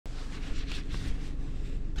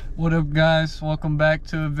What up guys, welcome back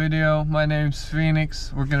to a video. My name's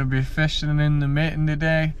Phoenix. We're gonna be fishing in the mitten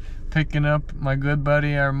today, picking up my good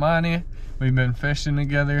buddy Armani. We've been fishing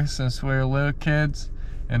together since we were little kids,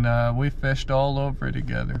 and we fished all over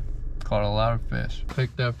together. Caught a lot of fish.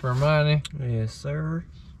 Picked up Armani. Yes sir.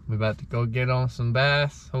 We're about to go get on some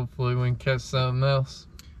bass. Hopefully we can catch something else.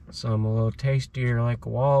 Something a little tastier like a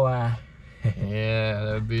walleye. Yeah,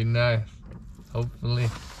 that'd be nice. Hopefully.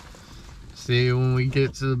 See you when we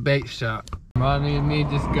get to the bait shop. Armani and me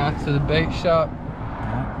just got to the bait shop.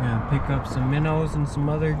 Yeah, gonna pick up some minnows and some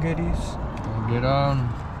other goodies. We'll get on.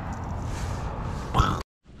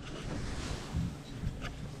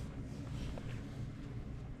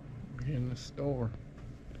 We're in the store.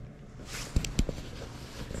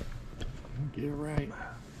 Get right.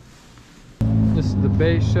 This is the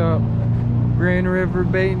bait shop. Grand River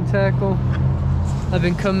Bait and Tackle. I've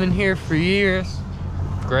been coming here for years.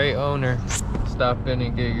 Great owner. Stop in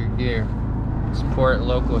and get your gear. Support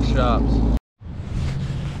local shops.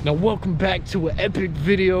 Now welcome back to an epic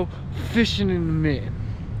video, fishing in the mitten.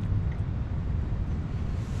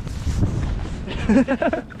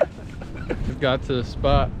 We got to the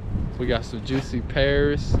spot. We got some juicy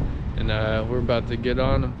pears, and we're about to get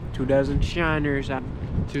on them. 2 dozen shiners.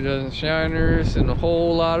 2 dozen shiners and a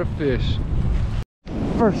whole lot of fish.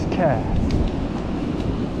 First cast.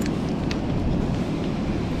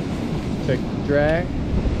 Check the drag.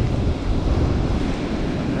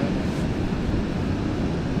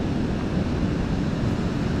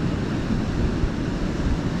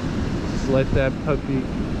 Just let that puppy.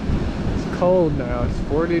 It's cold now. It's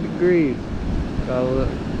 40 degrees. Gotta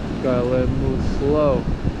let it move slow.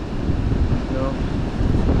 You know,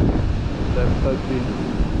 that puppy.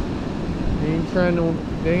 They ain't trying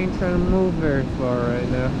to move very far right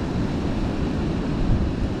now.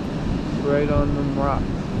 It's right on them rocks.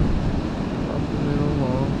 Pumping it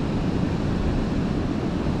along.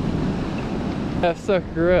 That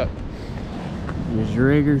sucker up. Just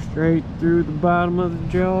rigger straight through the bottom of the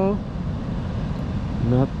jaw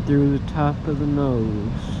and up through the top of the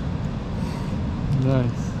nose.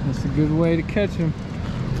 Nice. That's a good way to catch him.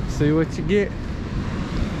 See what you get.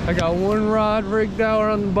 I got one rod rigged out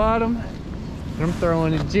on the bottom. I'm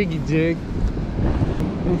throwing a jiggy jig.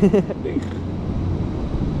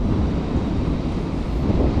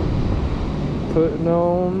 Putting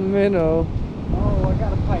on minnow. Oh, I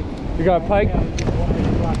got a pike. You got a pike?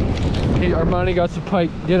 Hey, Armani got some pike.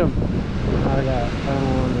 Get him. I don't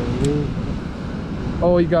want to lose.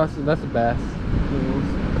 Oh, you got some. That's a bass.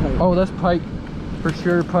 Oh, that's pike. For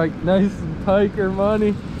sure, pike. Nice pike,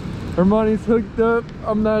 Armani. Armani's hooked up.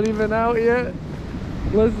 I'm not even out yet.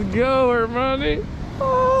 Let's go, Armani.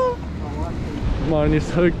 Oh. Armani's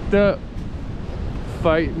hooked up.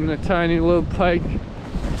 Fighting a tiny little pike.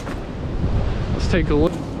 Let's take a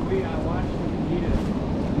look.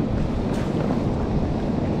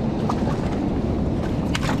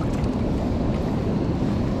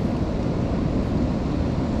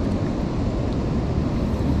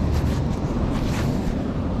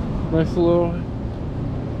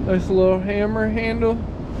 Nice little hammer handle.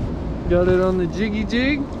 Got it on the jiggy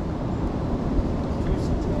jig.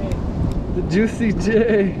 The Juicy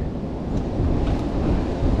J.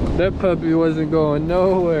 That puppy wasn't going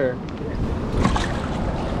nowhere.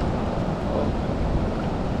 Oh,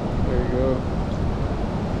 there you go.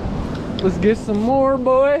 Let's get some more,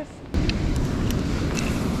 boys.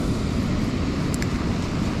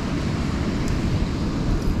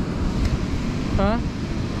 Huh?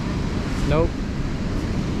 Nope.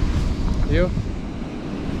 You?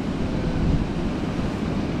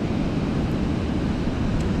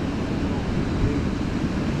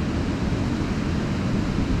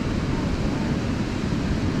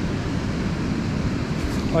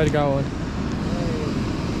 I got one.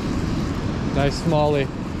 Nice smallie.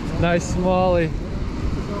 Nice smallie.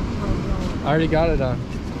 I already got it on.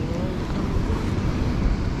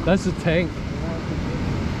 That's a tank.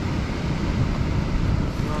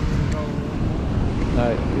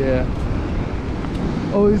 Yeah.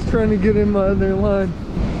 Oh, he's trying to get in my other line.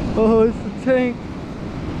 Oh, it's a tank.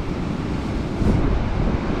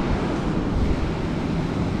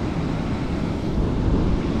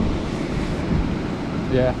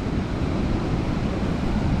 Yeah.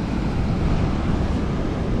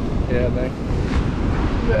 Yeah, man.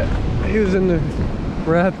 He was in the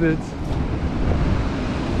rapids.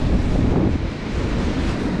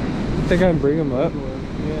 I think I can bring him up.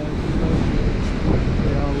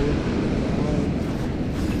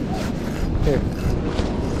 Here.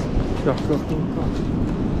 Go, go, go, go.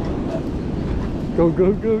 Go, go,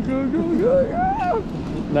 go, go, go, go.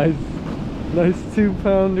 Nice. Nice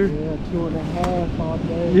 2-pounder. Yeah, 2.5 all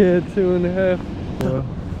day. Yeah,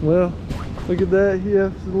 2.5. Well, look at that. He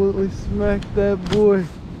absolutely smacked that boy.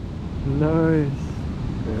 Nice.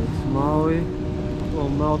 Good smallie. Little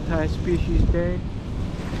multi-species day.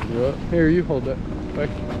 Yep. Here, you hold that. Back.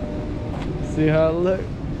 See how it looks?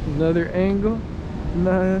 Another angle.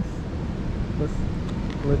 Nice. Let's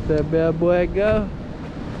let that bad boy go.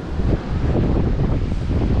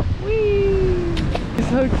 Whee! He's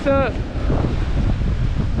hooked up.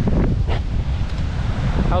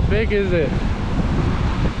 How big is it?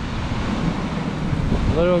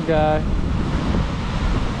 Little guy.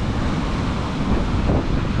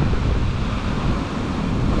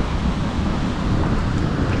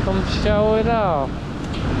 Come show it off.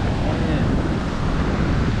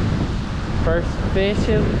 First fish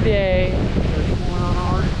of the day. First one on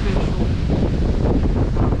artificial.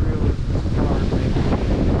 Not really starving.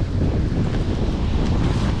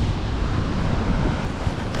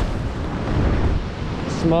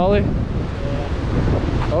 Smallie?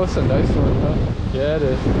 Yeah. Oh, it's a nice one, huh? Yeah, it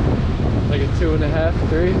is. Like a 2.5,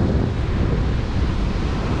 3.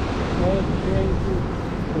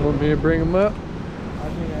 Want me to bring them up? I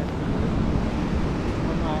think that's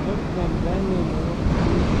when my hook comes bending.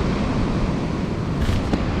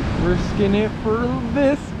 Risking it for a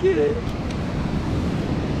biscuit.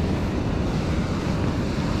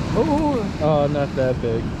 Oh, not that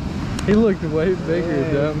big. He looked way bigger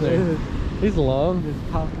down there. He's long.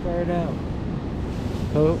 Just popped right out.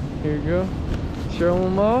 Oh, here you go. Show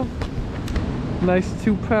them off. Nice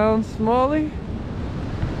 2-pound smallie.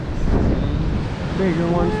 Bigger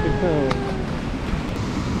ones to come.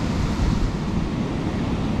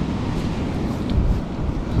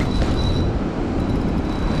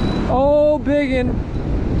 Oh, biggin.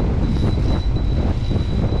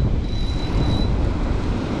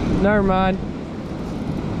 Never mind.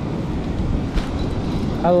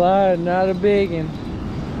 I lied, not a biggin.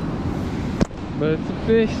 But it's a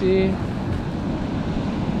fishy.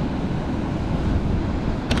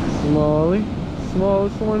 Smallie.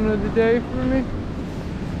 Smallest one of the day for me.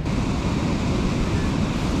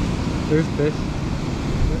 There's fish.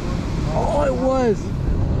 Oh, it was.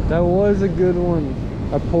 That was a good one.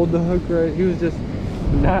 I pulled the hook right. He was just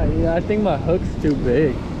not. Yeah, I think my hook's too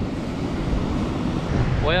big.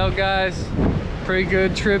 Well, guys, pretty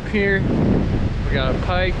good trip here. We got a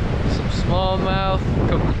pike, some smallmouth, a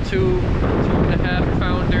couple 2.5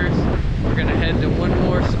 pounders. We're gonna head to one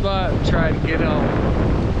more spot and try to get on.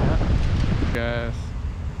 Guys,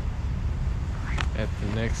 at the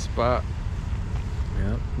next spot.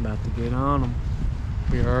 Yep, about to get on them.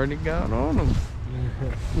 We already got on them.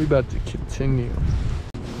 We about to continue.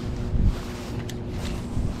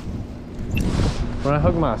 When I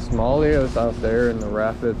hooked my smallie, it was out there in the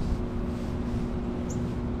rapids.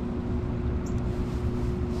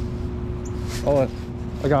 Oh,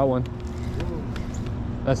 I got one.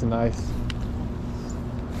 That's nice.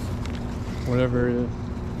 Whatever it is.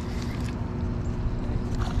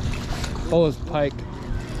 Oh, it's pike.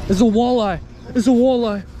 It's a walleye. It's a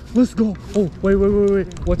walleye. Let's go. Oh, wait.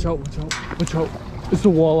 Watch out. It's a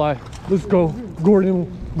walleye. Let's go.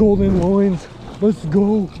 Golden loins. Let's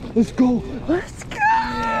go. Let's go. Let's go.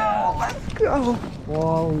 Let's go.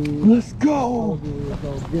 Walleye. Let's go.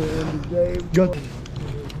 Got.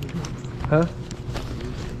 Huh?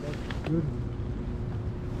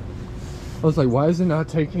 I was like, why is it not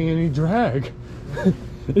taking any drag?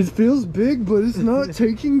 It feels big, but it's not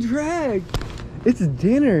taking drag. It's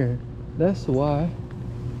dinner. That's why.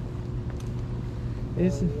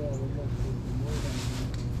 It's.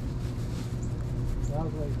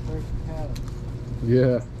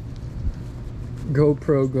 Yeah.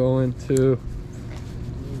 GoPro going too.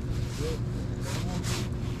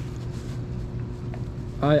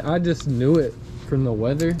 I just knew it from the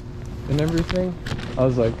weather and everything. I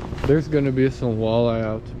was like, there's gonna be some walleye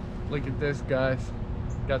out. Look at this, guys.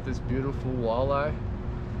 Got this beautiful walleye.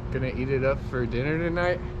 Gonna eat it up for dinner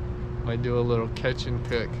tonight. Might do a little catch and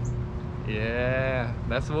cook. Yeah,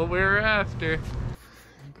 that's what we were after.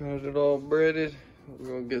 Got it all breaded. We're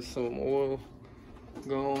gonna get some oil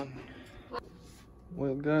going.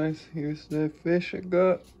 Well, guys, here's that fish I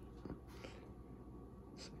got.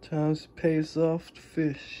 Sometimes it pays off to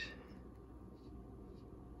fish.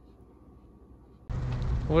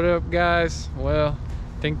 What up, guys? Well,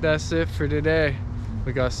 I think that's it for today.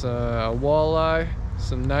 We got a walleye,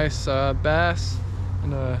 some nice bass,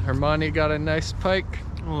 and Hermione got a nice pike.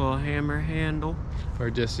 A little hammer handle. We're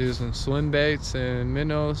just using swim baits and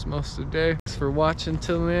minnows most of the day. Thanks for watching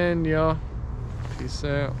till the end, y'all. Peace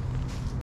out.